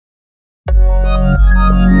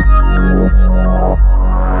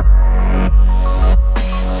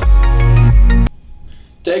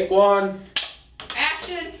one.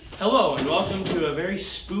 Action! Hello and welcome to a very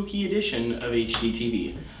spooky edition of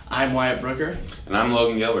HTTV. I'm Wyatt Brooker. And I'm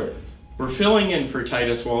Logan Gilbert. We're filling in for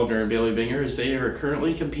Titus Waldner and Bailey Binger as they are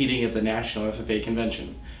currently competing at the National FFA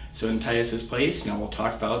Convention. So in Titus's place, now we'll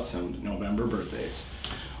talk about some November birthdays.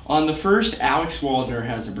 On the first, Alex Waldner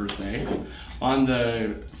has a birthday. On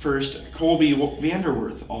the first, Colby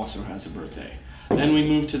Vanderworth also has a birthday. Then we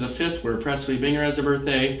move to the 5th where Presley Binger has a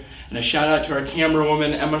birthday, and a shout out to our camera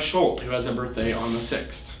woman Emma Schultz who has a birthday on the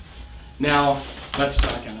 6th. Now, let's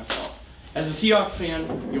talk NFL. As a Seahawks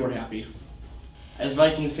fan, you're happy. As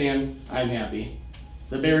Vikings fan, I'm happy.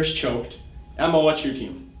 The Bears choked. Emma, what's your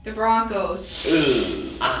team? The Broncos.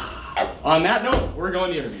 On that note, we're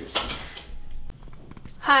going to interviews.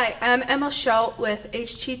 Hi, I'm Emma Schultz with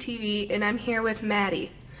HTTV, and I'm here with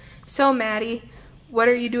Maddie. So, Maddie, what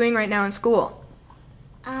are you doing right now in school?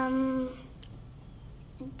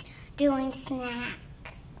 Doing snack.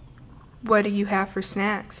 What do you have for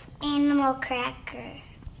snacks? Animal cracker.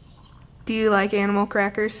 Do you like animal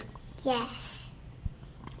crackers? Yes.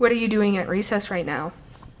 What are you doing at recess right now?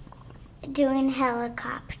 Doing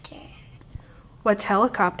helicopter. What's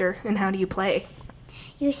helicopter, and how do you play?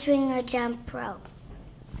 You swing a jump rope.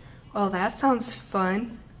 Well, that sounds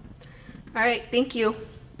fun. All right, thank you.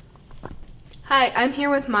 Hi, I'm here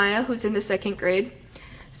with Maya, who's in the 2nd grade.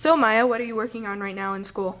 So, Maya, what are you working on right now in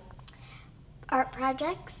school? Art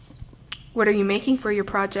projects. What are you making for your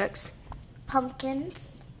projects?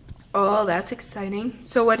 Pumpkins. Oh, that's exciting.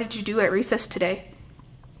 So, what did you do at recess today?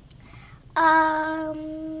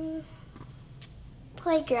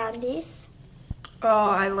 Playgroundies.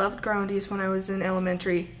 Oh, I loved groundies when I was in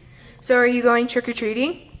elementary. So, are you going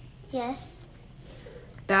trick-or-treating? Yes.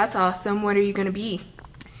 That's awesome. What are you going to be?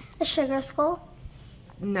 A sugar skull.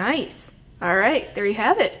 Nice. All right, there you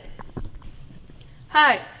have it.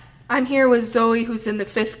 Hi, I'm here with Zoe, who's in the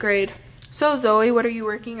 5th grade. So, Zoe, what are you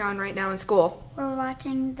working on right now in school? We're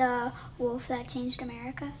watching The Wolf That Changed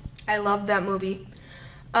America. I love that movie.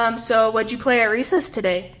 So what'd you play at recess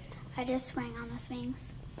today? I just swang on the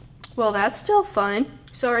swings. Well, that's still fun.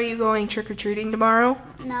 So are you going trick-or-treating tomorrow?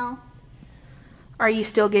 No. Are you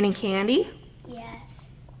still getting candy? Yes.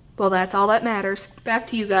 Well, that's all that matters. Back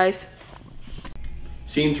to you guys.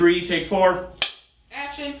 Scene 3, take 4.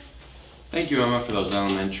 Action! Thank you, Emma, for those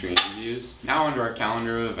elementary interviews. Now onto our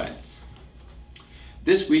calendar of events.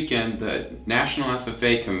 This weekend, the National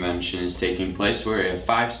FFA Convention is taking place where we have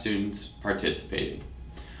 5 students participating.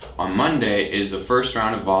 On Monday is the first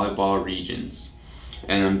round of volleyball regions,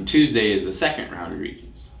 and on Tuesday is the second round of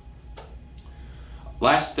regions.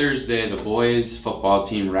 Last Thursday, the boys' football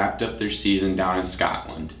team wrapped up their season down in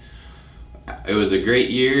Scotland. It was a great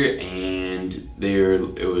year, and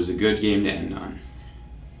it was a good game to end on.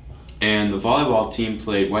 And the volleyball team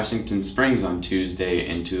played Wessington Springs on Tuesday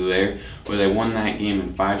in Tulare, where they won that game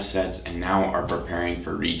in 5 sets and now are preparing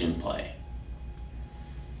for region play.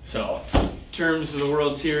 So, in terms of the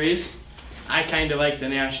World Series, I kind of like the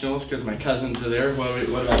Nationals because my cousins are there.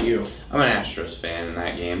 What about you? I'm an Astros fan in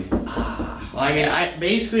that game. Well, I mean,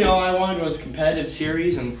 basically all I wanted was competitive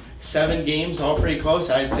series and 7 games, all pretty close.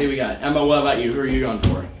 I'd say we got. Emma, what about you? Who are you going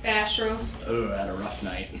for? The Astros. Oh, I had a rough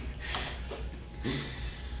night.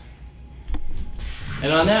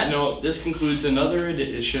 And on that note, this concludes another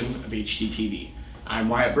edition of HTTV. I'm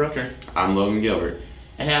Wyatt Brooker. I'm Logan Gilbert.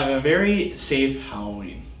 And have a very safe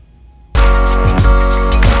Halloween.